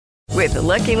With the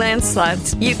Lucky Land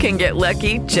Slots, you can get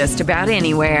lucky just about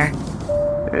anywhere.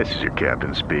 This is your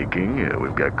captain speaking.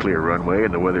 We've got clear runway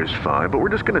and the weather's fine, but we're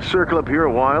just going to circle up here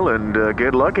a while and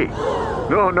get lucky.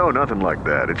 No, nothing like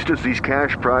that. It's just these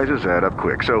cash prizes add up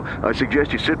quick. So I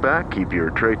suggest you sit back, keep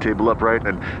your tray table upright,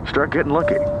 and start getting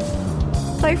lucky.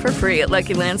 Play for free at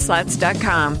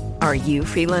LuckyLandSlots.com. Are you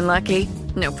feeling lucky?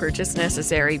 No purchase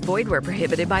necessary. Void where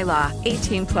prohibited by law.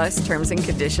 18 plus terms and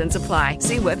conditions apply.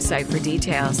 See website for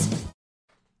details.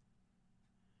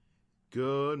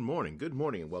 Good morning,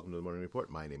 and welcome to the Morning Report.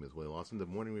 My name is Willie Lawson. The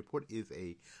Morning Report is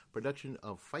a production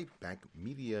of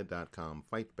FightBackMedia.com,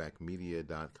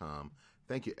 FightBackMedia.com.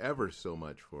 Thank you ever so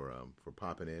much for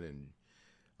popping in, and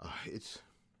it's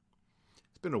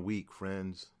been a week,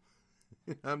 friends.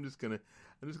 I'm just gonna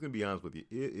be honest with you.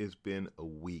 It has been a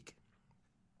week.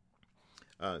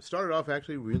 Started off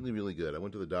actually really, really good. I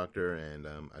went to the doctor, and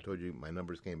I told you my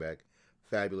numbers came back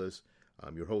fabulous.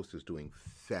 Your host is doing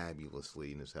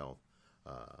fabulously in his health.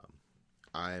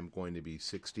 I am going to be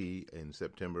 60 in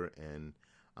September, and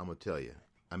I'm going to tell you,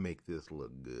 I make this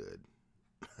look good.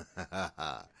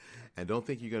 And don't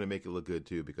think you're going to make it look good,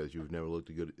 too, because you've never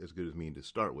looked as good as me to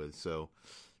start with. So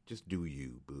just do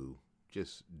you, boo.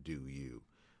 Just do you.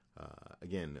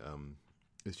 Again,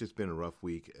 it's just been a rough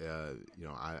week.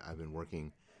 I've been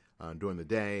working during the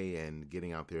day, and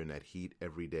getting out there in that heat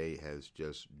every day has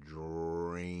just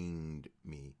drained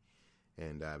me.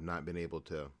 And I've not been able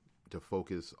to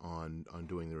focus on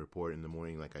doing the report in the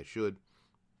morning like I should,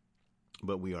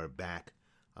 but we are back,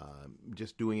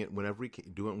 just doing it whenever we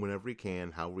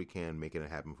can, however we can, making it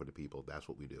happen for the people. That's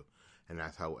what we do, and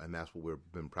that's what we've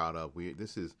been proud of.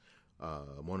 This is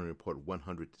Morning Report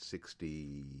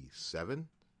 167.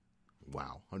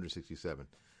 Wow, 167,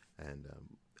 and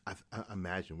I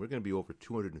imagine we're going to be over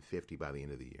 250 by the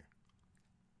end of the year.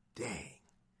 Dang,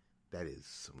 that is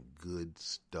some good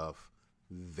stuff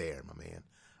there, my man.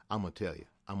 I'm going to tell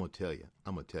you.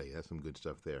 That's some good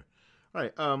stuff there. All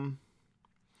right.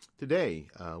 Today,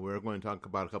 we're going to talk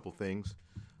about a couple things.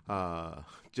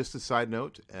 Just a side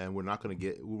note, and we're not going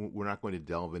to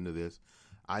delve into this.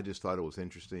 I just thought it was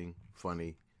interesting,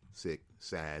 funny, sick,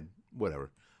 sad,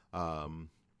 whatever.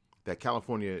 That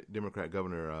California Democrat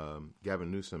Governor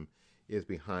Gavin Newsom is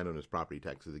behind on his property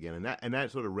taxes again, and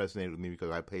that sort of resonated with me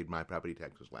because I paid my property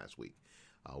taxes last week.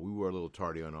 We were a little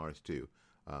tardy on ours too,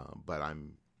 but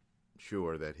I'm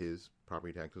sure that his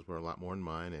property taxes were a lot more than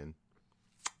mine, and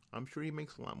I'm sure he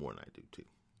makes a lot more than I do too.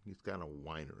 He's got a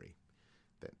winery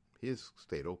that his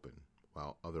stayed open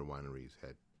while other wineries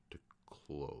had to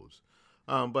close.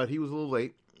 But he was a little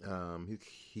late.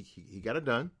 He got it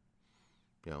done,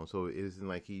 so it isn't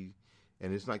like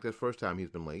it's like the first time he's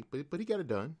been late, but he got it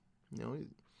done.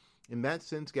 In that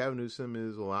sense, Gavin Newsom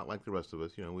is a lot like the rest of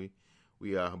us.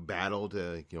 We battle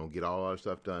to get all our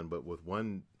stuff done, but with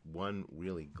one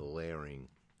really glaring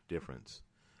difference.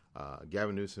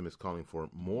 Gavin Newsom is calling for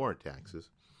more taxes,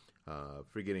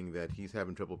 forgetting that he's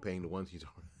having trouble paying the ones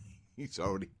he's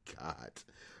already got,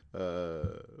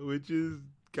 which is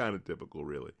kind of typical,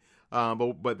 really.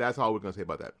 But that's all we're going to say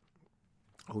about that.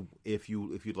 If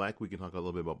you'd like, we can talk a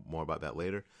little bit more about that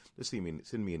later. Just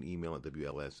send me an email at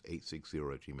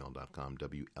wls860@gmail.com,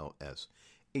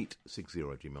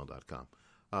 wls860@gmail.com.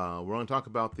 We're going to talk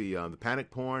about the panic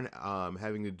porn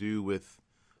having to do with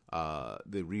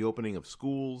the reopening of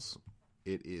schools.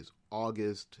 It is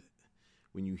August.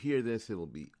 When you hear this, it'll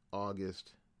be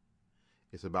August.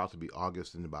 It's about to be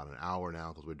August in about an hour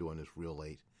now because we're doing this real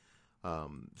late.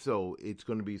 So it's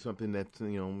going to be something that's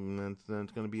going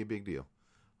to be a big deal.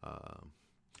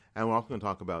 And we're also going to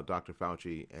talk about Dr.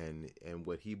 Fauci and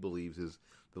what he believes is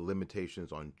the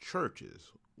limitations on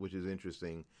churches, which is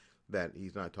interesting that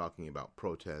he's not talking about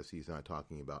protests, he's not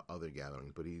talking about other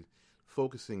gatherings, but he's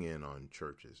focusing in on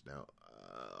churches. Now,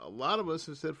 a lot of us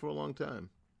have said for a long time,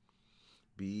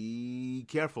 be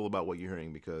careful about what you're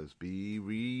hearing, because be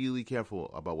really careful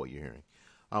about what you're hearing.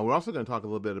 We're also going to talk a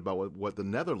little bit about what the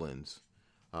Netherlands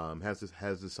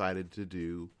has decided to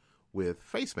do with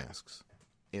face masks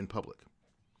in public.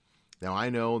 Now, I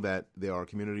know that there are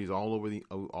communities all over the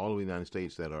United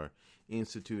States that are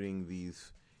instituting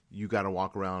these. You got to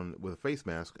walk around with a face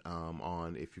mask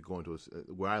on if you're going to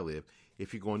where I live.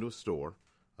 If you're going to a store,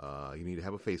 you need to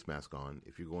have a face mask on.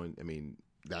 If you're going,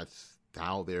 that's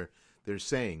how they're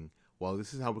saying. Well,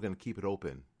 this is how we're going to keep it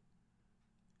open,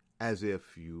 as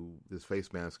if this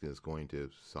face mask is going to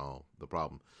solve the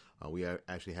problem. We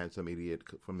actually had some idiot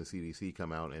from the CDC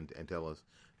come out and tell us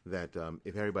that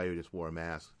if everybody just wore a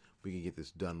mask, we can get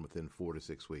this done within 4 to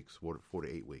 6 weeks, 4 to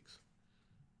 8 weeks.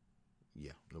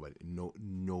 Yeah, nobody.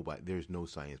 There's no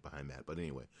science behind that. But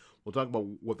anyway, we'll talk about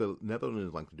what the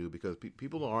Netherlands like to do, because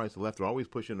people on the left are always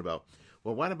pushing about,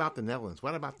 well, what about the Netherlands?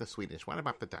 What about the Swedish? What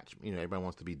about the Dutch? Everybody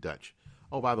wants to be Dutch.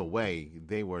 Oh, by the way,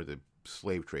 they were the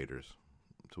slave traders,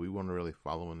 so we want to really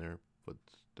follow in their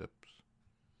footsteps.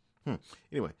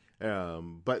 Anyway,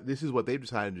 but this is what they've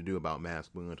decided to do about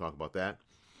masks. We're going to talk about that.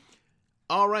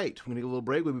 All right, we're going to take a little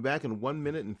break. We'll be back in 1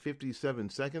 minute and 57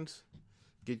 seconds.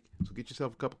 Get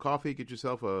yourself a cup of coffee, get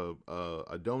yourself a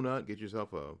donut, get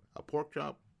yourself a pork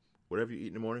chop, whatever you eat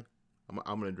in the morning.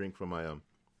 I'm going to drink from my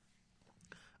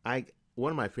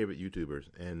one of my favorite YouTubers,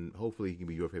 and hopefully he can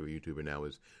be your favorite YouTuber now,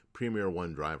 is Premier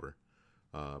One Driver.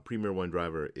 Premier One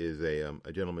Driver is a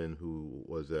gentleman who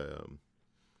was an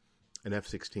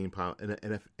F-16 pilot,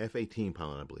 an F-18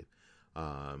 pilot, I believe,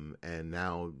 and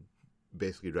now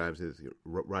basically rides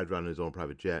around in his own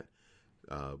private jet.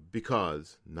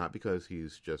 Not because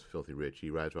he's just filthy rich.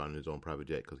 He rides around in his own private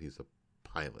jet because he's a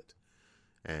pilot,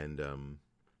 and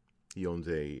he owns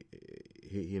he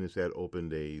and his dad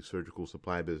opened a surgical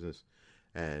supply business,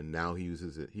 and now he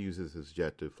uses his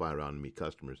jet to fly around and meet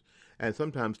customers, and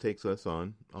sometimes takes us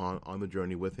on the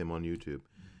journey with him on YouTube.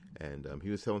 And he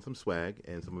was selling some swag,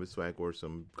 and some of his swag were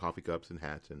some coffee cups and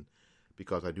hats, and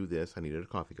because I do this, I needed a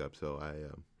coffee cup, so I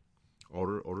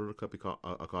ordered a coffee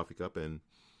cup, and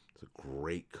it's a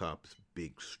great cup. It's a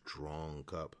big, strong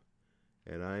cup.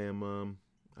 And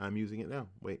I'm using it now.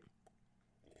 Wait.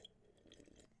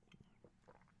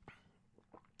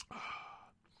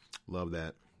 Love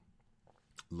that.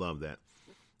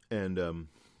 And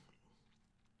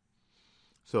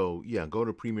so yeah, go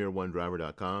to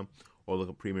premierOneDriver.com or look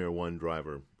at Premier One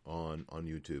Driver on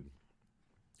YouTube.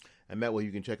 And that way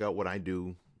you can check out what I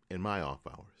do in my off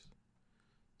hours,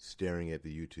 staring at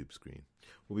the YouTube screen.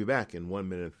 We'll be back in 1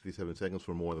 minute and 57 seconds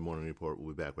for more of the Morning Report.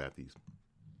 We'll be back right after these.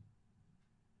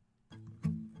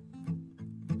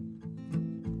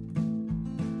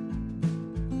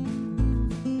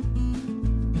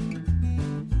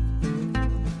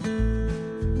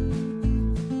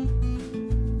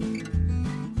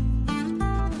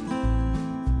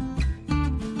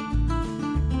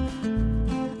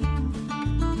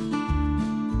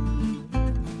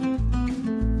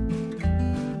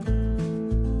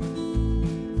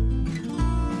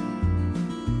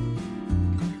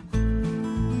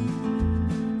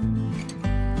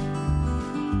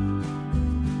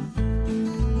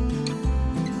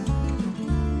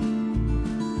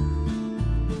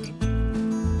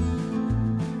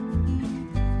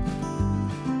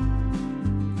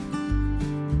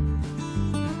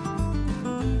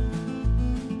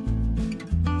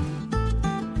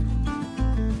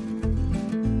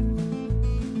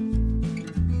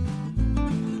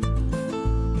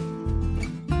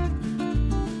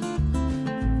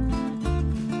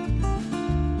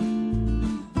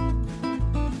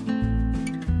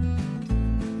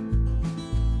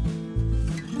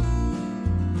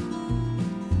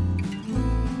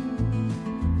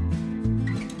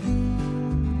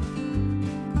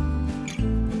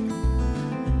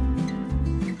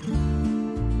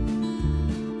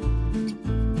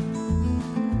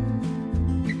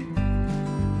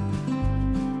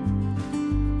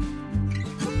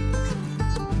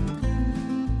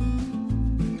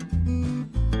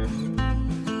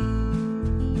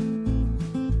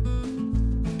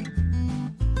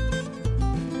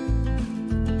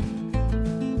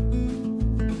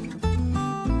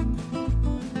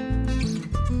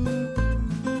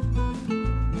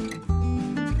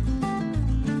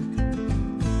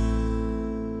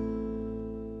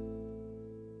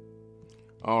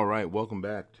 All right, welcome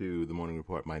back to the Morning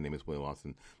Report. My name is William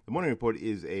Lawson. The Morning Report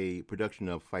is a production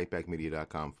of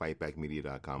FightbackMedia.com,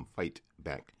 FightbackMedia.com,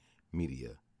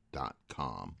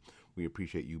 FightbackMedia.com. We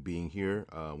appreciate you being here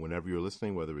whenever you're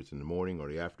listening, whether it's in the morning or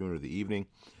the afternoon or the evening.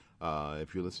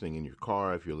 If you're listening in your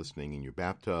car, if you're listening in your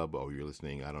bathtub, or you're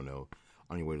listening, I don't know,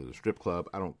 on your way to the strip club,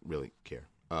 I don't really care.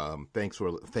 Thanks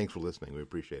for listening. We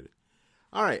appreciate it.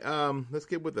 All right, let's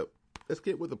get with the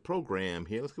program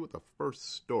here. Let's get with the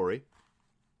first story.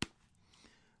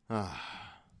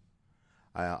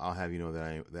 I'll have you know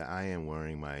that I am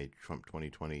wearing my Trump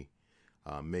 2020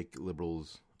 Make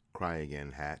Liberals Cry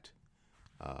Again hat.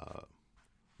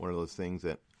 One of those things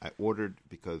that I ordered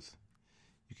because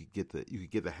you could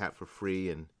get the hat for free,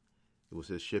 and it was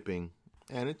just shipping,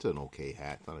 and it's an okay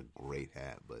hat. It's not a great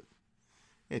hat, but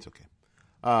it's okay.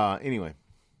 Anyway,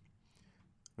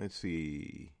 let's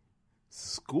see.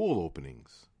 School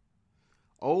openings.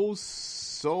 Oh,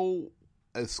 so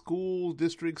a school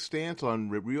district's stance on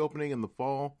reopening in the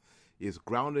fall is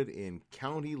grounded in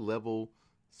county-level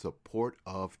support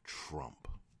of Trump.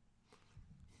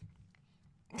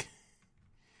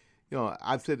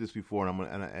 I've said this before,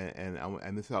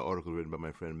 and this is how article written by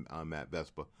my friend Matt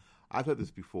Vespa. I've said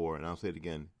this before, and I'll say it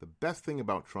again. The best thing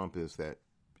about Trump is that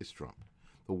it's Trump.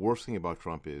 The worst thing about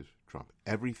Trump is Trump.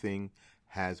 Everything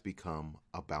has become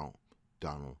about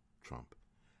Donald Trump.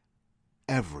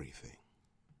 Everything.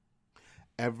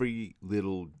 Every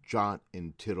little jot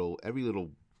and tittle, every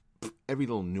little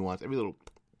nuance, every little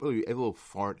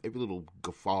fart, every little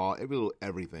guffaw, every little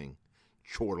everything,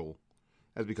 chortle,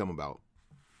 has become about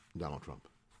Donald Trump.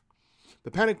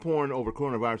 The panic porn over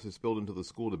coronavirus has spilled into the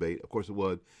school debate. Of course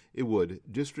it would.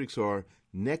 Districts are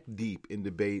neck deep in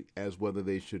debate as whether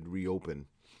they should reopen,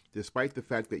 despite the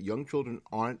fact that young children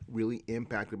aren't really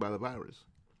impacted by the virus.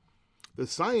 The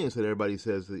science that everybody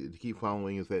says to keep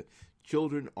following is that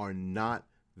children are not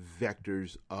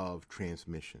vectors of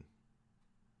transmission,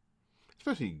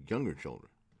 especially younger children.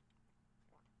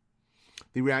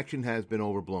 The reaction has been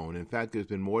overblown. In fact, there's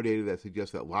been more data that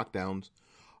suggests that lockdowns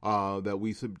that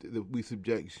we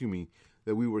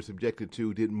were subjected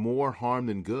to did more harm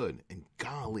than good. And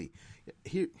golly,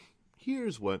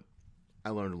 here's what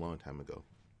I learned a long time ago: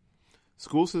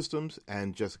 school systems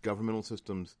and just governmental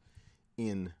systems,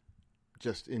 in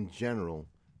general,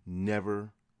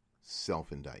 never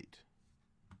self-indict.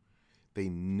 They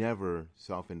never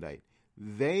self-indict.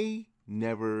 They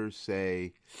never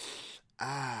say,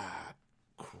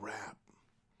 crap,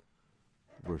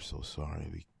 we're so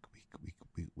sorry,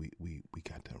 we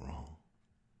got that wrong.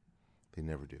 They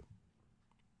never do.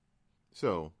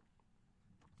 So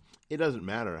it doesn't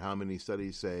matter how many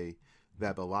studies say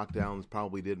that the lockdowns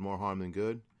probably did more harm than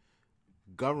good.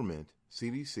 Government,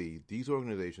 CDC, these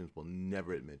organizations will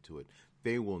never admit to it.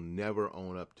 They will never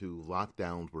own up to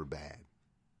lockdowns were bad.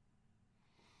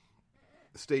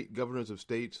 State governors of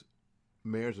states,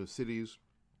 mayors of cities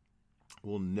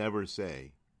will never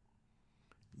say,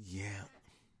 yeah,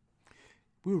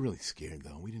 we were really scared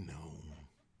though. We didn't know.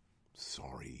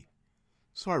 Sorry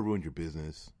I ruined your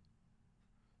business.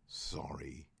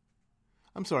 Sorry.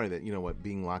 I'm sorry that,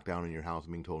 being locked down in your house,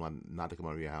 being told not to come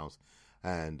out of your house,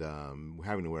 and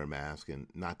having to wear a mask and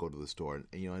not go to the store,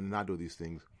 and not do these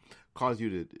things, cause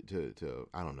you to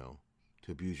I don't know,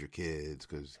 to abuse your kids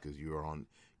because you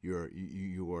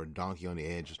were a donkey on the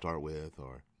edge to start with,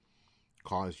 or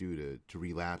cause you to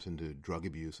relapse into drug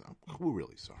abuse. We're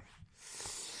really sorry.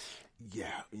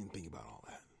 Yeah, we didn't think about all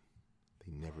that.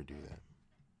 They never do that.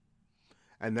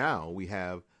 And now we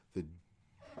have the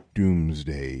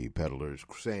doomsday peddlers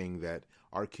saying that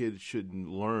our kids shouldn't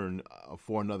learn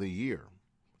for another year.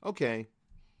 Okay,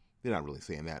 they're not really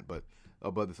saying that, but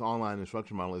this online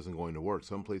instruction model isn't going to work.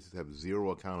 Some places have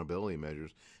zero accountability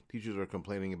measures. Teachers are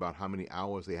complaining about how many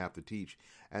hours they have to teach,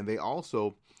 and they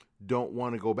also don't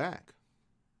want to go back.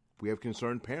 We have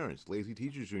concerned parents, lazy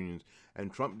teachers unions,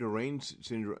 and Trump derangement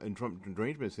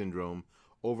syndrome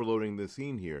overloading the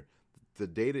scene here. The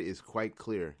data is quite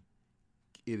clear.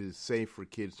 It is safe for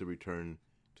kids to return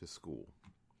to school.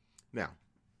 Now,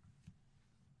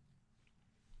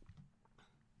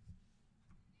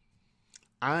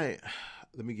 let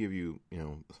me give you,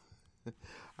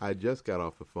 I just got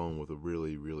off the phone with a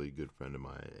really, really good friend of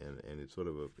mine, and it sort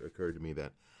of occurred to me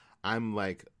that I'm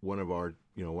like one of our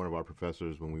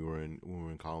professors when we were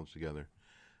in college together,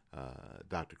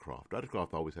 Dr. Croft. Dr.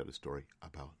 Croft always had a story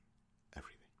about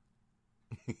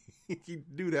everything. He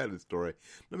dude had a story.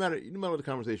 No matter what the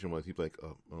conversation was, he'd be like,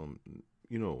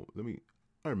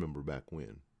 I remember back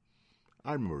when.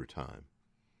 I remember a time.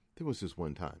 There was this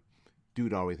one time.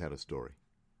 Dude always had a story.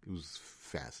 It was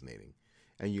fascinating,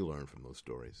 and you learn from those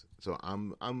stories. So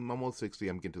I'm almost 60.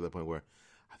 I'm getting to that point where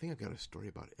I think I've got a story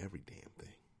about every damn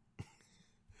thing.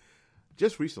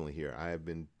 Just recently here, I have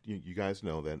been, you guys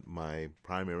know that my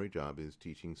primary job is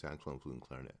teaching saxophone, flute, and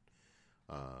clarinet.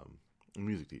 I'm a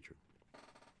music teacher.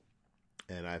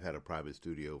 And I've had a private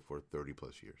studio for 30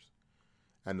 plus years.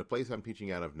 And the place I'm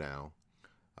teaching out of now,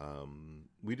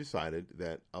 we decided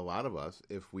that a lot of us,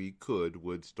 if we could,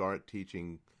 would start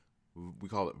teaching. We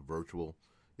call it virtual.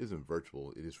 It isn't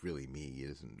virtual. It is really me.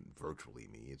 It isn't virtually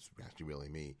me. It's actually really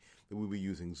me. That we'll be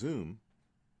using Zoom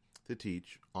to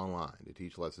teach online, to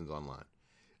teach lessons online,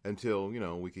 until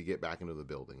we could get back into the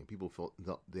building, and people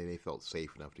felt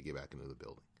safe enough to get back into the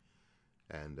building.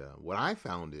 And what I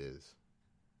found is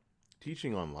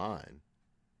teaching online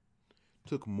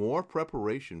took more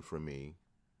preparation for me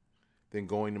than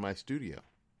going to my studio,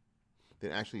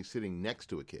 than actually sitting next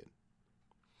to a kid.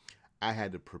 I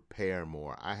had to prepare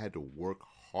more. I had to work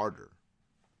harder.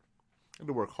 I had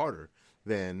to work harder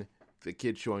than the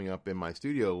kid showing up in my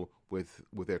studio with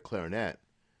their clarinet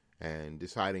and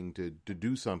deciding to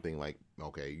do something like,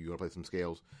 okay, you want to play some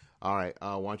scales? All right,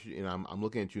 why don't you? I'm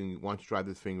looking at you. And why don't you try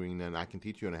this fingering? Then I can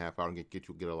teach you in a half hour and get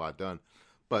a lot done.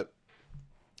 But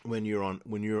when you're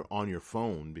on your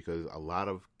phone, because a lot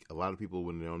of people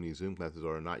when they're on these Zoom classes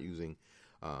are not using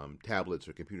tablets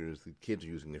or computers. The kids are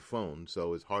using their phones,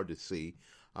 so it's hard to see.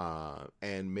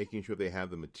 And making sure they have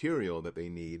the material that they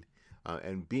need,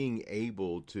 and being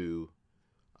able to,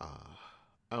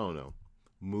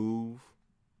 move,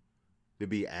 to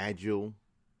be agile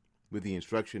with the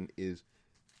instruction is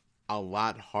a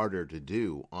lot harder to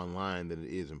do online than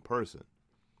it is in person.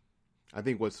 I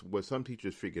think what some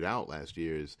teachers figured out last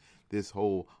year is this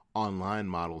whole online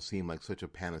model seemed like such a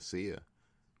panacea,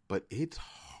 but it's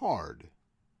hard.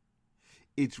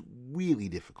 It's really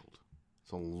difficult.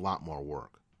 It's a lot more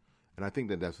work, and I think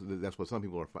that's what some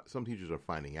teachers are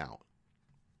finding out.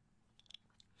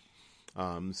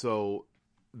 So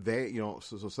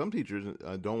some teachers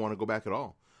don't want to go back at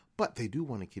all, but they do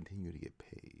want to continue to get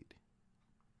paid.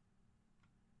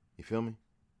 You feel me?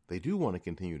 They do want to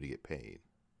continue to get paid.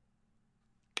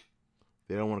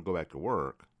 They don't want to go back to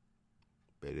work,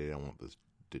 but they don't want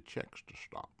the checks to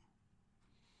stop.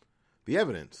 The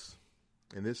evidence,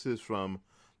 and this is from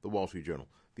the Wall Street Journal,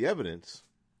 the evidence,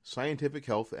 scientific,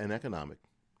 health, and economic,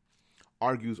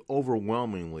 argues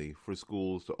overwhelmingly for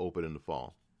schools to open in the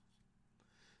fall.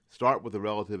 Start with the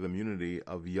relative immunity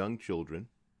of young children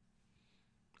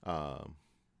to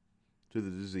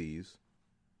the disease,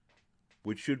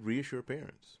 which should reassure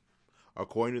parents.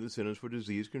 According to the Centers for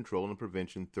Disease Control and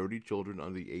Prevention, 30 children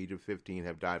under the age of 15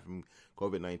 have died from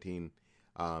COVID-19.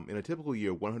 In a typical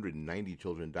year, 190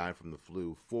 children die from the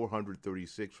flu,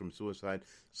 436 from suicide,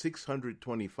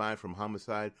 625 from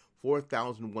homicide,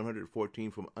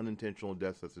 4,114 from unintentional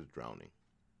deaths such as drowning.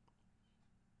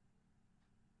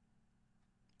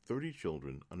 30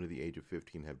 children under the age of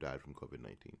 15 have died from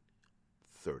COVID-19.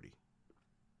 30.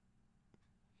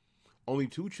 Only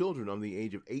 2 children under the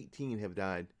age of 18 have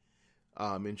died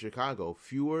in Chicago.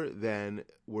 Fewer than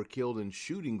were killed in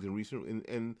shootings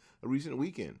in a recent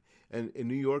weekend. And in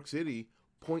New York City,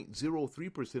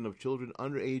 0.03% of children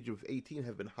under age of 18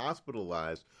 have been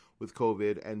hospitalized with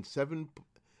COVID, and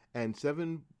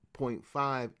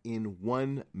 7.5 in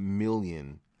 1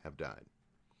 million have died.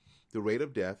 The rate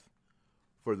of death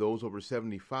for those over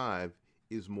 75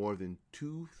 is more than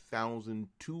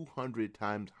 2,200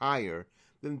 times higher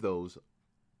than those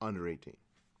under 18.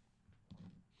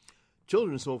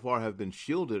 Children so far have been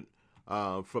shielded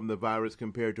from the virus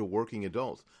compared to working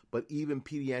adults, but even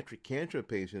pediatric cancer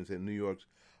patients in New York's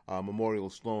Memorial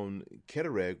Sloan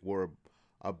Kettering were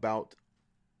about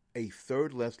a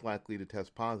third less likely to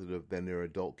test positive than their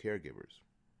adult caregivers.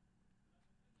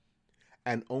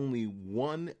 And only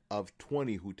 1 of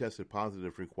 20 who tested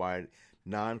positive required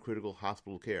non-critical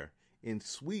hospital care. In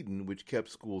Sweden, which kept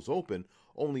schools open,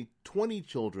 only 20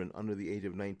 children under the age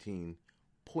of 19,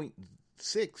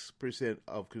 0.6%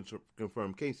 of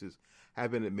confirmed cases,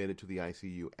 have been admitted to the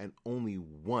ICU, and only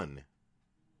 1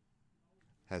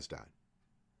 has died.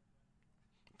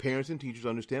 Parents and teachers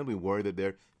understandably worry that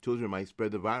their children might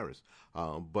spread the virus,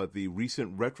 but the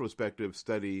recent retrospective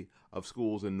study of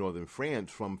schools in northern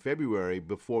France from February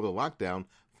before the lockdown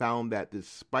found that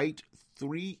despite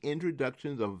 3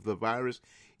 introductions of the virus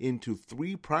into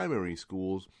 3 primary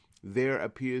schools, there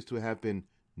appears to have been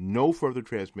no further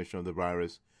transmission of the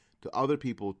virus to other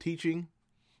people teaching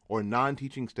or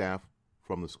non-teaching staff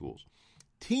from the schools.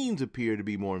 Teens appear to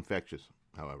be more infectious,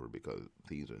 however, because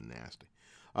teens are nasty.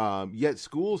 Yet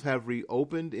schools have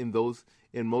reopened in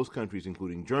most countries,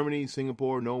 including Germany,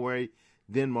 Singapore, Norway,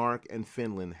 Denmark, and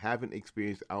Finland, haven't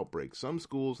experienced outbreaks. Some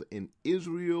schools in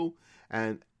Israel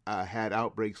had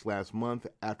outbreaks last month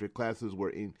after class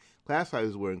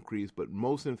sizes were increased, but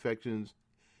most infections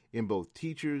in both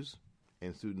teachers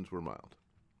and students were mild.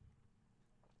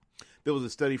 There was a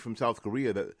study from South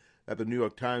Korea that the New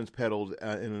York Times peddled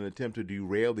in an attempt to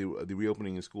derail the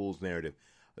reopening of schools narrative.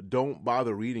 Don't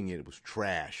bother reading it. It was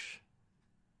trash.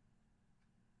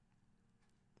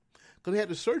 Because they had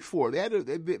to search for it. They had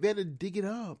to dig it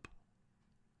up.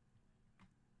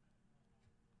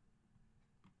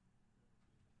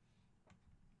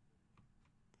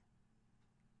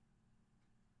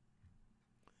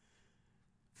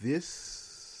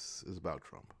 This is about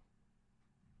Trump.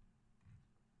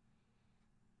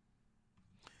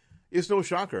 It's no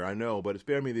shocker, I know, but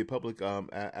spare me the public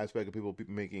aspect of people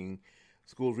making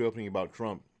schools reopening about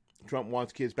Trump. Trump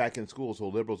wants kids back in school, so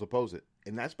liberals oppose it,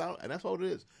 and that's all it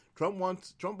is. Trump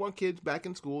wants kids back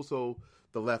in school, so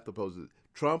the left opposes it.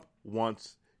 Trump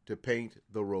wants to paint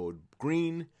the road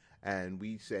green, and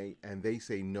they say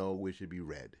no, it should be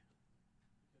red.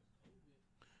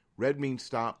 Red means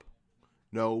stop.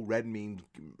 No, red means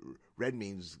red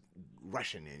means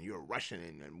Russian, and you're Russian,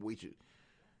 and we should.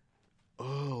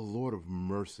 Oh, Lord of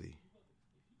mercy.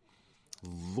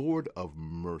 Lord of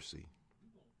mercy.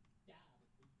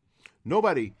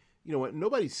 Nobody, you know what?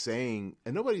 Nobody's saying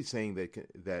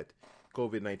that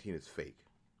COVID-19 is fake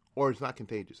or it's not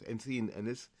contagious. And see, and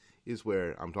this is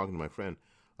where I'm talking to my friend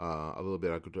a little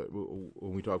bit.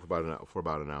 When we talk for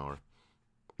about an hour.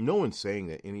 No one's saying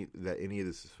that any of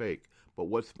this is fake. But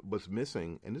what's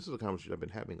missing, and this is a conversation I've been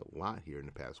having a lot here in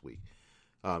the past week.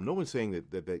 No one's saying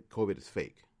that COVID is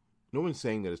fake. No one's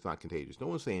saying that it's not contagious. No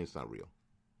one's saying it's not real.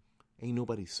 Ain't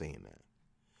nobody saying that.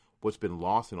 What's been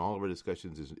lost in all of our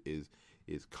discussions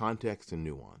is context and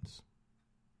nuance.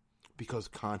 Because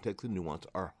context and nuance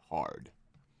are hard.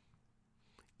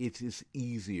 It's just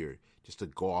easier just to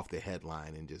go off the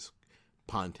headline and just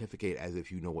pontificate as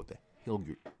if you know what the hell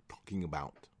you're talking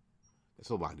about. It's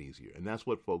a lot easier, and that's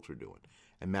what folks are doing,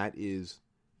 and that is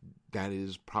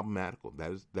problematical.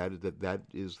 That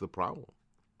is the problem.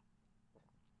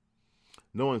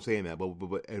 No one's saying that, but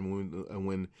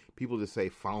when people just say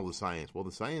follow the science, well,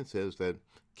 the science says that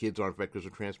kids aren't vectors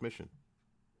of transmission,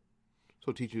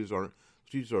 so teachers are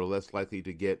less likely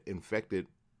to get infected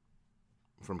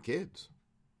from kids.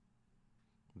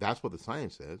 That's what the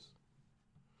science says.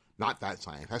 Not that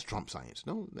science. That's Trump science.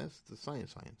 No, that's the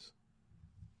science.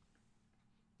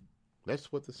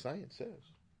 That's what the science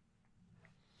says.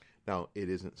 Now, it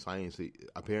isn't science.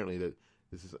 Apparently,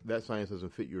 that science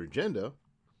doesn't fit your agenda.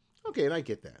 Okay, and I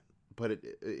get that, but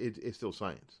it's still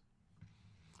science.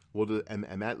 Well,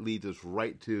 and that leads us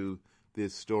right to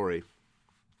this story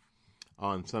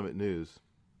on Summit News.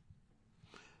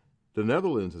 The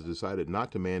Netherlands has decided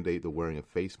not to mandate the wearing of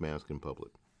face masks in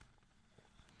public.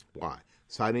 Why?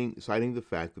 Citing the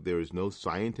fact that there is no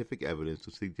scientific evidence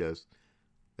to suggest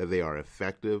that they are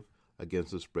effective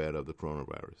against the spread of the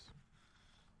coronavirus.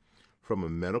 From a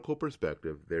medical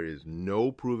perspective, there is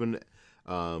no proven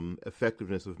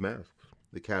effectiveness of masks.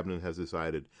 The cabinet has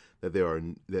decided that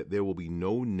there will be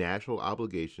no national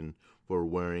obligation for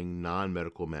wearing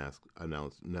non-medical masks,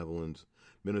 announced Netherlands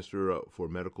Minister for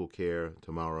Medical Care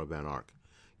Tamara van Ark.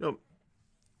 You know,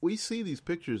 we see these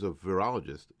pictures of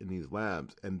virologists in these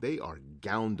labs, and they are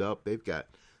gowned up. They've got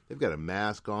a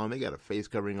mask on. They got a face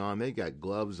covering on. They got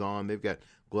gloves on. They've got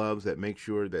gloves that make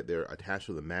sure that they're attached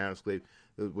to the mask,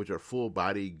 which are full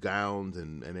body gowns,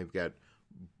 and they've got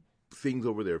things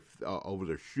over their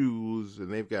shoes,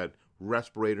 and they've got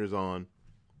respirators on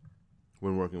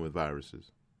when working with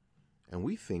viruses. And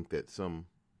we think that some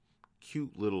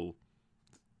cute little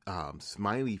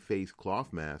smiley face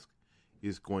cloth mask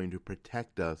is going to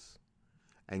protect us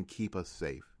and keep us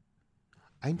safe.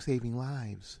 I'm saving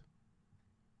lives.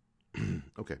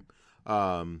 Okay.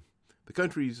 The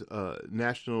country's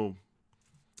National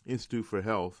Institute for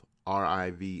Health,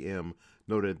 RIVM,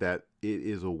 noted that it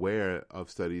is aware of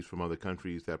studies from other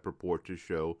countries that purport to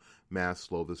show masks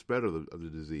slow the spread of the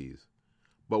disease,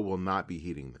 but will not be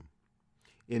heeding them.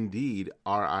 Indeed,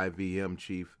 RIVM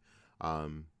chief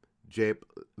Jaap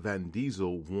van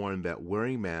Diesel warned that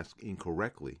wearing masks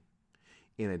incorrectly,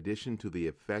 in addition to the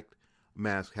effect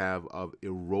masks have of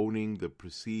eroding the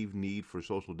perceived need for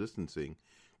social distancing,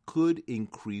 could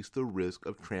increase the risk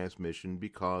of transmission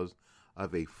because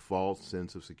of a false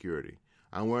sense of security.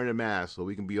 I'm wearing a mask so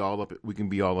we can be all up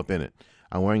in it.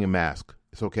 I'm wearing a mask.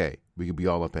 It's okay. We can be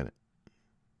all up in it.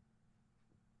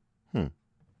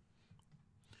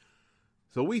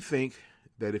 So we think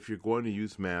that if you're going to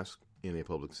use masks in a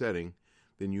public setting,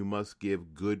 then you must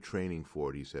give good training for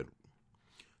it, he said.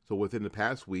 So within the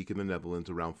past week in the Netherlands,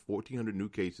 around 1,400 new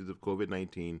cases of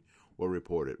COVID-19 were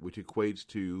reported, which equates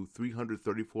to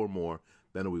 334 more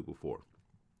than a week before.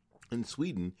 In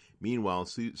Sweden, meanwhile,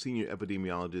 senior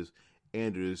epidemiologist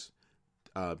Anders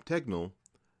Tegnell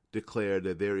declared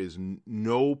that there is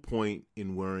no point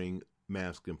in wearing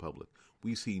masks in public.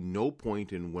 We see no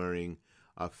point in wearing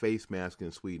a face mask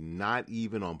in Sweden, not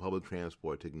even on public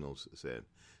transport, Tegnell said.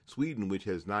 Sweden, which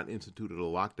has not instituted a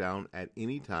lockdown at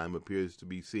any time, appears to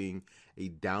be seeing a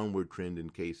downward trend in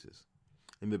cases.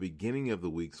 In the beginning of the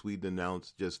week, Sweden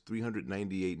announced just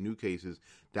 398 new cases,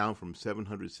 down from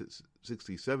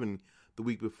 767 the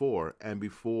week before, and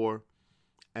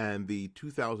the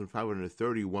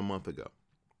 2,530 1 month ago.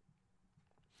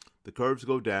 The curves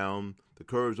go down. The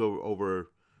curves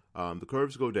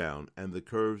go down, and the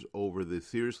curves over the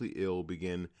seriously ill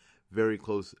begin to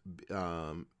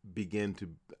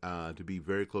be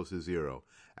very close to zero.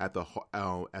 As a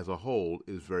whole,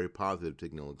 is very positive.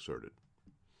 Tegnell asserted.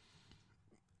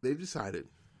 They've decided,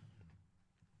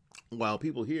 while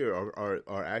people here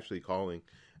are actually calling,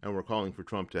 and we're calling for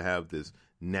Trump to have this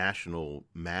national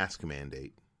mask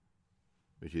mandate,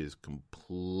 which is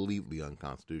completely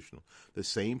unconstitutional. The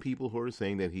same people who are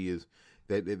saying that he is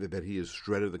that he has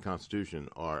shredded the Constitution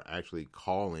are actually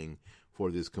calling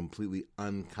for this completely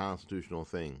unconstitutional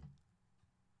thing,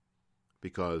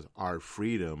 because our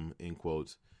freedom, in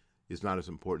quotes, is not as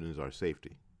important as our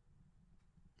safety.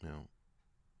 Now,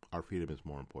 our freedom is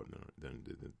more important than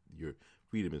your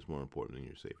freedom is more important than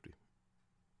your safety,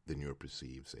 than your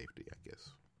perceived safety, I guess,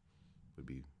 would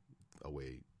be a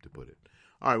way to put it.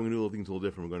 All right, we're going to do things a little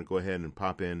different. We're going to go ahead and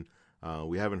pop in.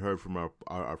 We haven't heard from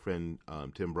our friend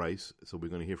Tim Bryce, so we're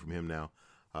going to hear from him now.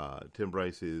 Tim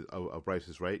Bryce is of Bryce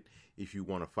is Right. If you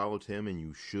want to follow Tim, and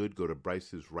you should, go to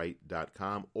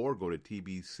bryceisright.com or go to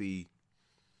tbctampa.com,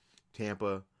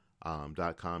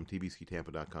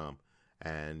 tbctampa.com,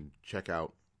 and check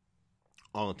out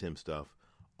all of Tim's stuff,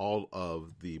 all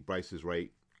of the Bryce is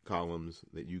Right columns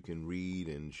that you can read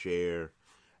and share,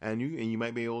 and you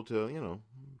might be able to,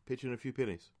 pitch in a few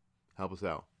pennies. Help us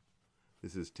out.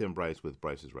 This is Tim Bryce with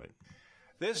Bryce is Right.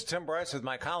 This is Tim Bryce with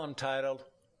my column titled,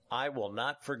 I Will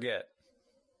Not Forget.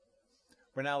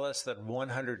 We're now less than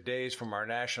 100 days from our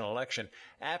national election.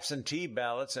 Absentee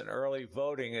ballots and early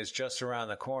voting is just around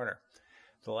the corner.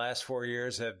 The last 4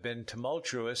 years have been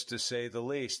tumultuous, to say the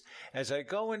least. As I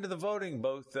go into the voting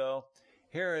booth, though,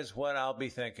 here is what I'll be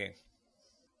thinking.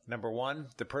 Number one,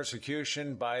 the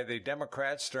persecution by the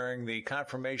Democrats during the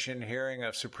confirmation hearing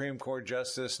of Supreme Court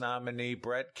Justice nominee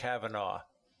Brett Kavanaugh.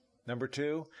 Number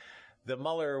two, the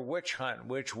Mueller witch hunt,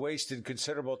 which wasted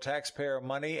considerable taxpayer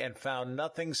money and found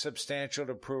nothing substantial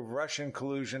to prove Russian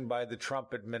collusion by the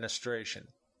Trump administration.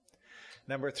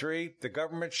 Number three, the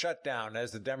government shutdown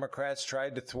as the Democrats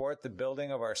tried to thwart the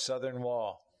building of our southern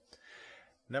wall.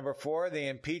 Number four, the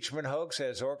impeachment hoax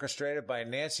as orchestrated by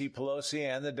Nancy Pelosi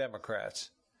and the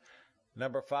Democrats.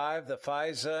 Number five, the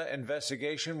FISA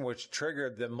investigation, which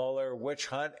triggered the Mueller witch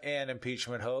hunt and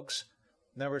impeachment hoax.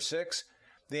 Number six,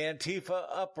 the Antifa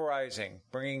uprising,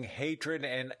 bringing hatred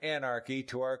and anarchy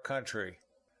to our country.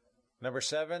 Number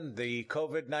seven, the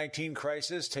COVID-19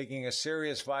 crisis, taking a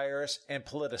serious virus and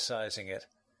politicizing it.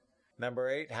 Number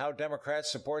eight, how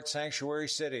Democrats support sanctuary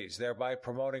cities, thereby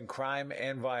promoting crime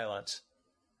and violence.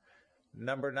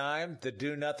 Number nine, the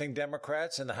do-nothing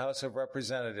Democrats in the House of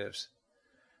Representatives.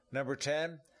 Number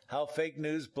 10, how fake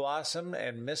news blossomed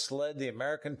and misled the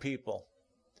American people.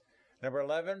 Number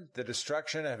 11, the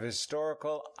destruction of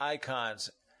historical icons,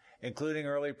 including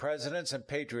early presidents and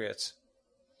patriots.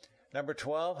 Number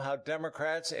 12, how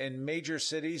Democrats in major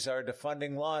cities are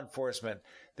defunding law enforcement,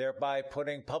 thereby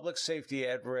putting public safety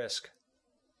at risk.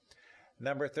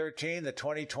 Number 13, the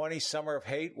 2020 Summer of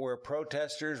Hate, where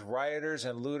protesters, rioters,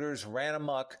 and looters ran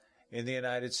amok in the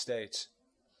United States.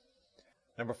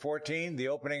 Number 14, the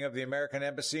opening of the American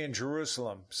Embassy in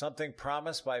Jerusalem, something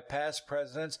promised by past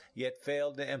presidents yet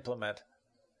failed to implement.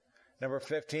 Number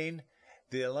 15,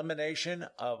 the elimination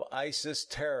of ISIS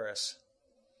terrorists.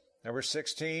 Number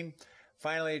 16,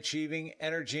 finally achieving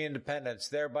energy independence,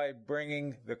 thereby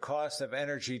bringing the cost of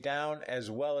energy down as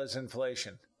well as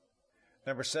inflation.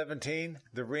 Number 17,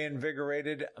 the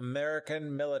reinvigorated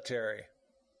American military.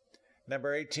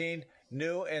 Number 18,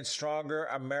 new and stronger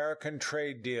American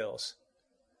trade deals.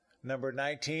 Number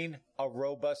 19, a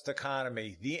robust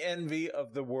economy, the envy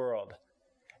of the world.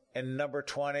 And number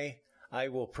 20, I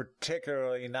will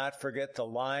particularly not forget the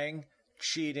lying,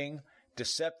 cheating,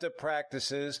 deceptive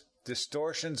practices,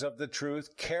 distortions of the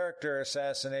truth, character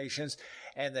assassinations,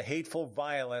 and the hateful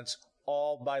violence,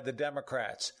 all by the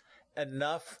Democrats.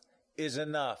 Enough is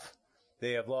enough.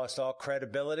 They have lost all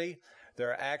credibility.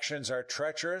 Their actions are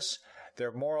treacherous.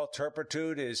 Their moral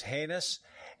turpitude is heinous.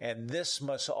 And this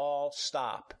must all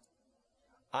stop.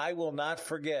 I will not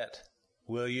forget.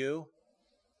 Will you?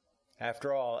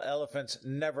 After all, elephants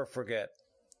never forget.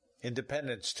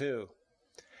 Independence, too.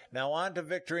 Now on to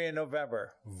victory in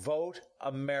November. Vote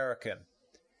American.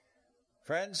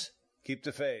 Friends, keep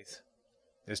the faith.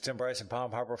 This is Tim Bryce in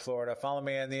Palm Harbor, Florida. Follow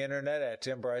me on the internet at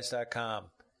timbryce.com.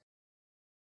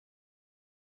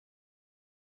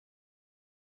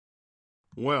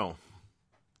 Well,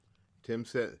 Tim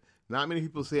said, not many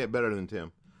people say it better than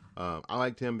Tim. I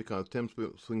like Tim because Tim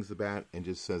swings the bat and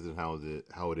just says it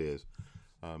how it is.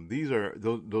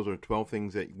 Those are 12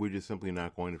 things that we're just simply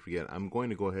not going to forget. I'm going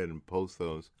to go ahead and post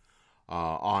those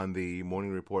on the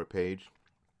Morning Report page.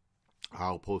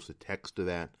 I'll post a text to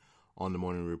that on the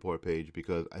Morning Report page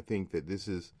because I think that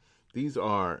these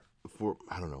are for,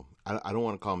 I don't know, I don't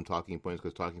want to call them talking points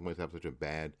because talking points have such a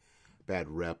bad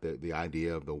rep. The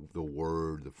idea of the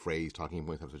word, the phrase talking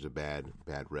points have such a bad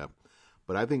rep.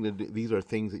 But I think that these are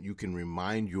things that you can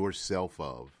remind yourself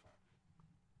of,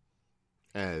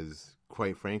 as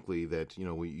quite frankly that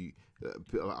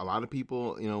A lot of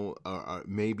people, are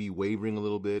maybe wavering a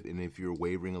little bit, and if you're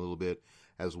wavering a little bit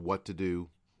as what to do,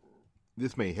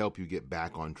 this may help you get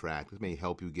back on track. This may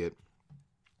help you get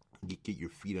your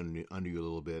feet under you a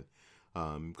little bit,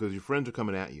 because your friends are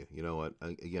coming at you. You know what?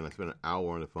 Again, I spent an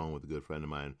hour on the phone with a good friend of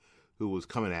mine who was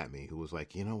coming at me, who was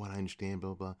like, you know what, I understand,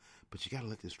 blah, blah, but you got to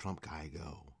let this Trump guy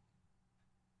go.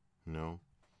 No?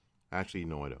 Actually,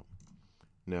 no, I don't.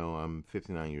 No, I'm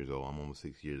 59 years old. I'm almost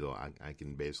 60 years old. I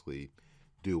can basically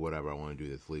do whatever I want to do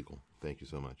that's legal. Thank you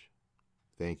so much.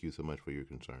 Thank you so much for your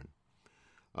concern.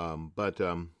 But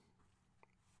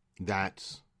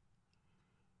that's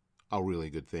a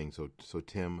really good thing. So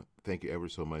Tim, thank you ever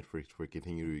so much for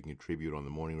continuing to contribute on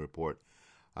the Morning Report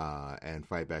and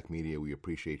Fight Back Media. We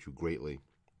appreciate you greatly.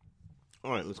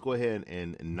 All right, let's go ahead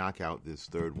and knock out this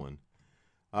third one,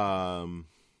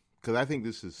 because I think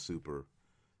this is super,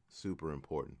 super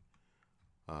important.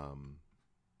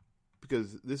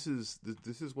 Because this is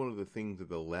one of the things that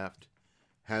the left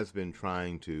has been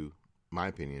trying to, my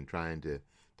opinion, trying to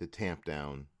tamp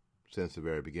down since the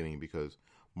very beginning. Because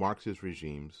Marxist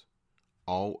regimes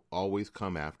always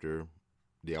come after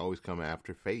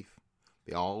faith.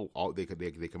 They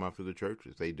come after the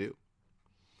churches. They do.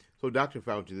 So Dr.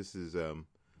 Fauci, this is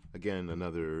again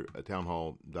another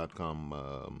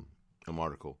townhall.com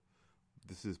article.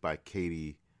 This is by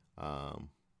Katie Pavlich.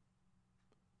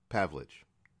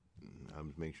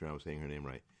 I'm making sure I was saying her name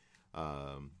right.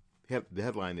 The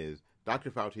headline is,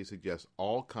 Dr. Fauci suggests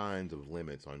all kinds of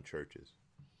limits on churches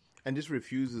and just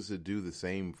refuses to do the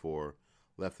same for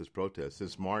leftist protests.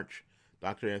 Since March,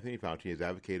 Dr. Anthony Fauci has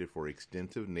advocated for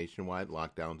extensive nationwide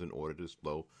lockdowns in order to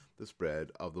slow the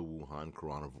spread of the Wuhan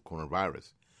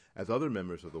coronavirus. As other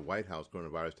members of the White House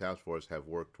Coronavirus Task Force have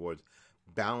worked towards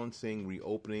balancing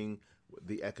reopening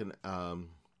the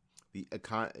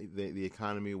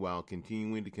economy while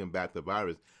continuing to combat the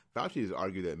virus, Fauci has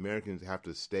argued that Americans have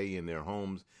to stay in their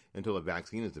homes until a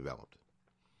vaccine is developed.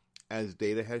 As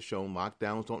data has shown,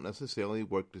 lockdowns don't necessarily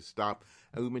work to stop,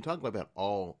 and we've been talking about that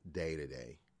all day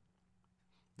today.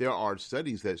 There are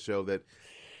studies that show that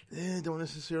they don't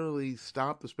necessarily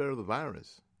stop the spread of the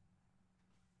virus.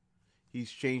 He's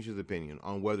changed his opinion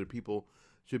on whether people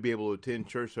should be able to attend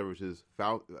church services.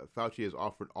 Fauci has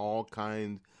offered all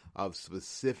kinds of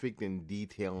specific and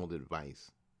detailed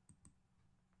advice.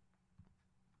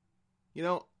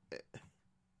 Use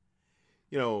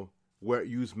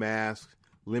masks,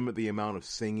 limit the amount of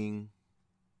singing,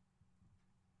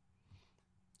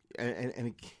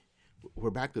 and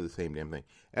we're back to the same damn thing.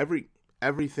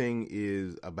 Everything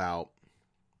is about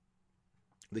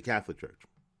the Catholic Church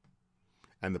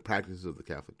and the practices of the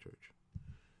Catholic Church.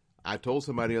 I told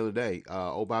somebody the other day,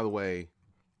 oh, by the way,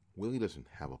 Willie doesn't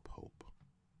have a pope.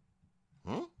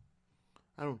 Huh?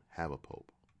 I don't have a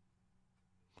pope.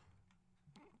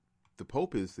 The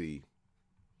pope is the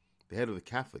head of the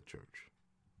Catholic Church.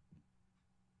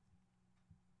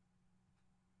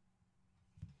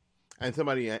 And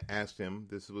somebody asked him,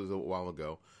 this was a while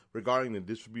ago, regarding the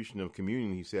distribution of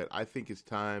communion. He said, I think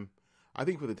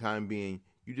for the time being,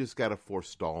 you just got to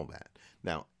forestall that.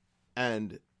 Now,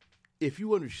 and if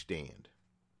you understand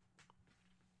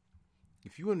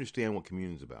what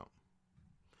communion is about,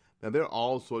 now there are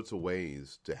all sorts of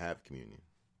ways to have communion.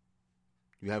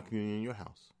 You have communion in your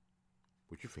house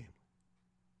with your family.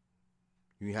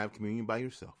 You have communion by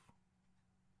yourself.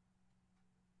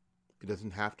 It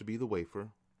doesn't have to be the wafer.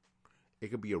 It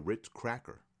could be a Ritz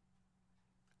cracker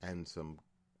and some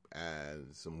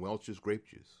Welch's grape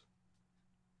juice.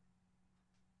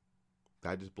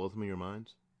 That just blows some of your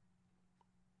minds?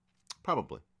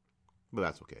 Probably. But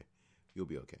that's okay. You'll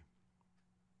be okay.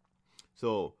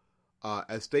 So,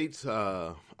 as states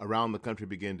around the country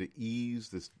begin to ease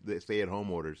the stay-at-home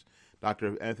orders,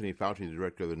 Dr. Anthony Fauci, the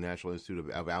director of the National Institute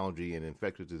of Allergy and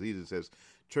Infectious Diseases, says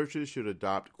churches should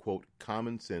adopt, quote,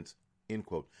 common sense, end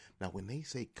quote. Now, when they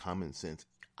say common sense,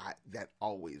 that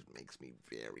always makes me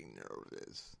very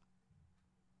nervous.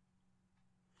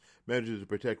 Measures to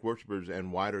protect worshipers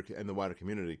and the wider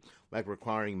community, like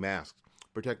requiring masks,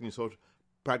 practicing social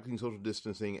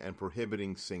distancing, and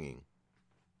prohibiting singing.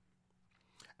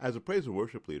 As a praise and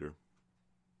worship leader,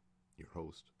 your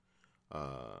host,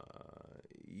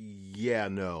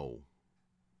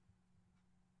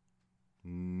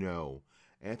 no.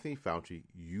 Anthony Fauci,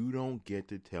 you don't get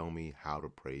to tell me how to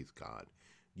praise God.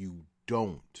 You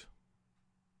don't.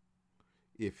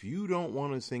 If you don't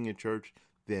want to sing in church,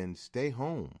 then stay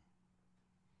home.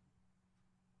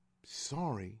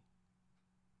 Sorry.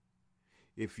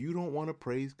 If you don't want to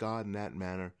praise God in that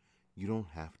manner, you don't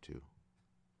have to.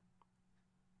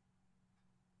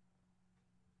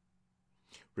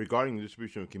 Regarding the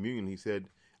distribution of communion, he said,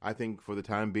 I think for the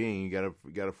time being, you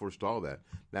gotta forestall that.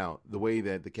 Now, the way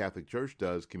that the Catholic Church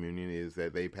does communion is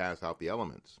that they pass out the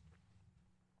elements.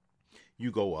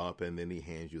 You go up, and then he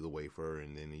hands you the wafer,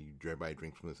 and then everybody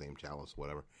drinks from the same chalice,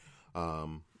 whatever.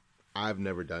 I've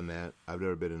never done that. I've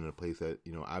never been in a place that,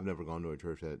 I've never gone to a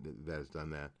church that has done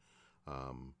that.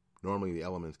 Normally, the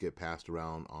elements get passed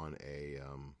around on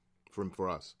for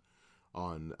us,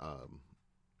 on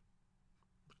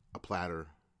a platter,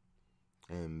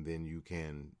 and then you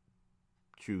can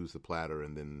choose the platter,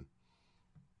 and then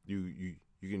you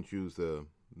can choose the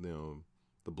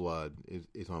blood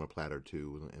is on a platter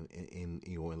too, in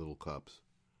little cups.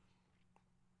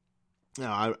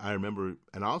 Now I remember,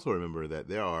 and I also remember that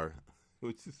there are,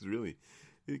 which is really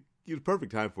it's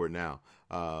perfect time for it now.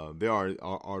 There are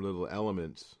little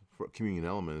elements, for communion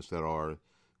elements, that are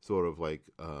sort of like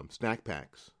snack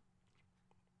packs,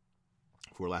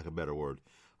 for lack of a better word,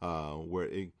 where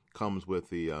it comes with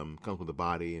the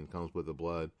body and comes with the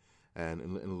blood, and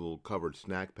in a little covered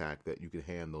snack pack that you can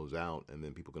hand those out, and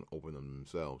then people can open them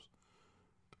themselves.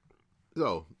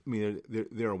 So, I mean,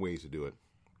 there are ways to do it.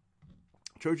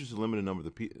 Churches limit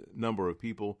the number of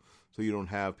people, so you don't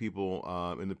have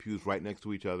people in the pews right next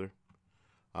to each other.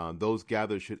 Those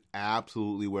gathered should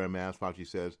absolutely wear a mask, Fauci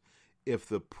says. If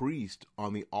the priest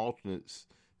on the alternates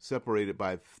separated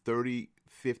by 30,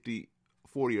 50,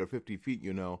 40 or 50 feet,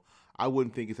 I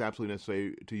wouldn't think it's absolutely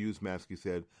necessary to use masks, he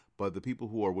said, but the people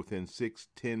who are within 6,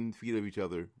 10 feet of each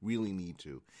other really need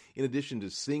to. In addition to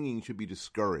singing should be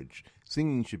discouraged.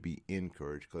 Singing should be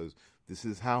encouraged, because this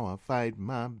is how I fight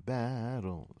my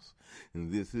battles.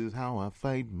 And this is how I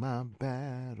fight my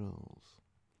battles.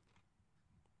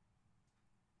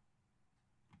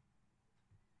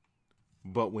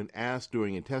 But when asked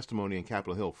during a testimony in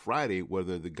Capitol Hill Friday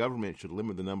whether the government should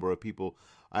limit the number of people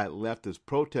at leftist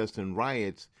protests and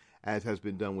riots, as has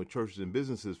been done with churches and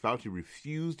businesses, Fauci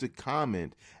refused to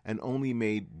comment and only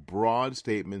made broad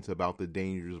statements about the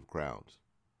dangers of crowds.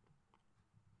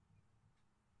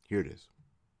 Here it is.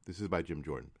 This is by Jim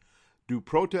Jordan. Do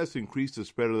protests increase the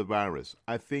spread of the virus?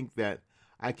 I think that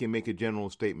I can make a general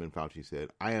statement, Fauci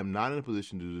said. I am not in a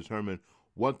position to determine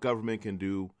what government can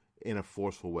do in a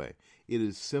forceful way. It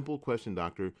is a simple question,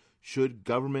 Doctor. Should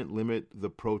government limit the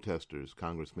protesters?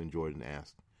 Congressman Jordan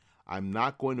asked. I'm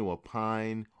not going to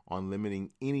opine on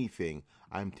limiting anything.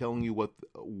 I'm telling you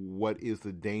what is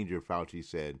the danger, Fauci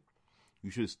said.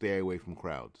 You should stay away from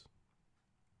crowds.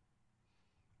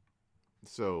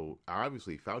 So,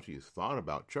 obviously, Fauci has thought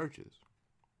about churches.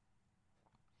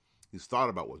 He's thought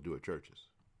about what to do at churches.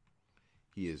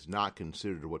 He has not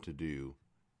considered what to do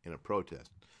in a protest.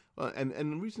 And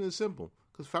the reason is simple,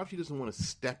 because Fauci doesn't want to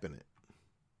step in it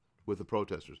with the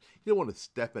protesters. He doesn't want to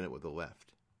step in it with the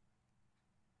left.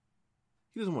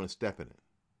 He doesn't want to step in it.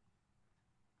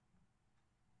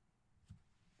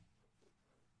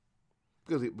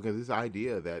 Because this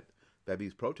idea that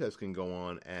these protests can go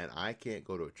on and I can't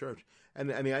go to a church, and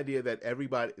the idea that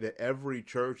every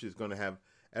church is going to have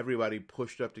everybody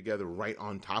pushed up together right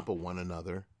on top of one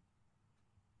another,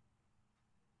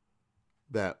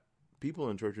 that people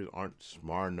in churches aren't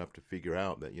smart enough to figure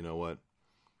out that,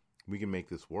 we can make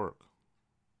this work.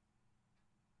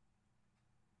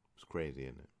 It's crazy,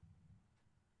 isn't it?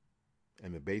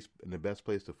 And the best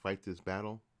place to fight this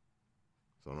battle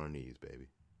is on our knees, baby.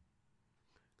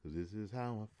 Because this is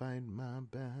how I fight my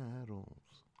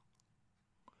battles.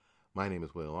 My name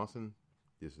is Will Lawson.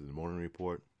 This is the Morning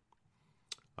Report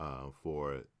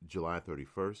for July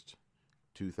 31st,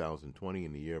 2020,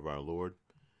 in the year of our Lord.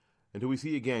 Until we see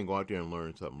you again, go out there and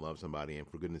learn something, love somebody, and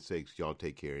for goodness sakes, y'all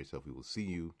take care of yourself. We will see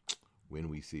you when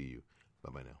we see you.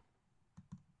 Bye-bye now.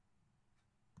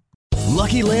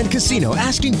 Lucky Land Casino,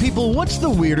 asking people, what's the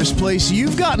weirdest place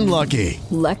you've gotten lucky?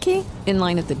 Lucky? In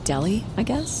line at the deli, I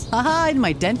guess? Aha, in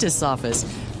my dentist's office.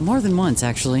 More than once,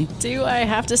 actually. Do I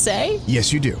have to say?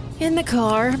 Yes, you do. In the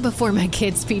car before my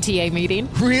kids' PTA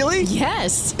meeting. Really?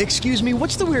 Yes. Excuse me,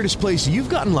 what's the weirdest place you've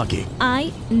gotten lucky?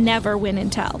 I never win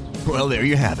and tell. Well, there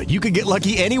you have it. You can get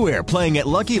lucky anywhere, playing at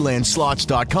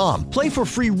LuckyLandSlots.com. Play for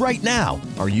free right now.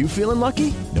 Are you feeling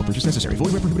lucky? No purchase necessary.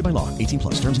 Void where prohibited by law. 18+.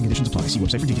 Terms and conditions apply. See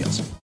website for details.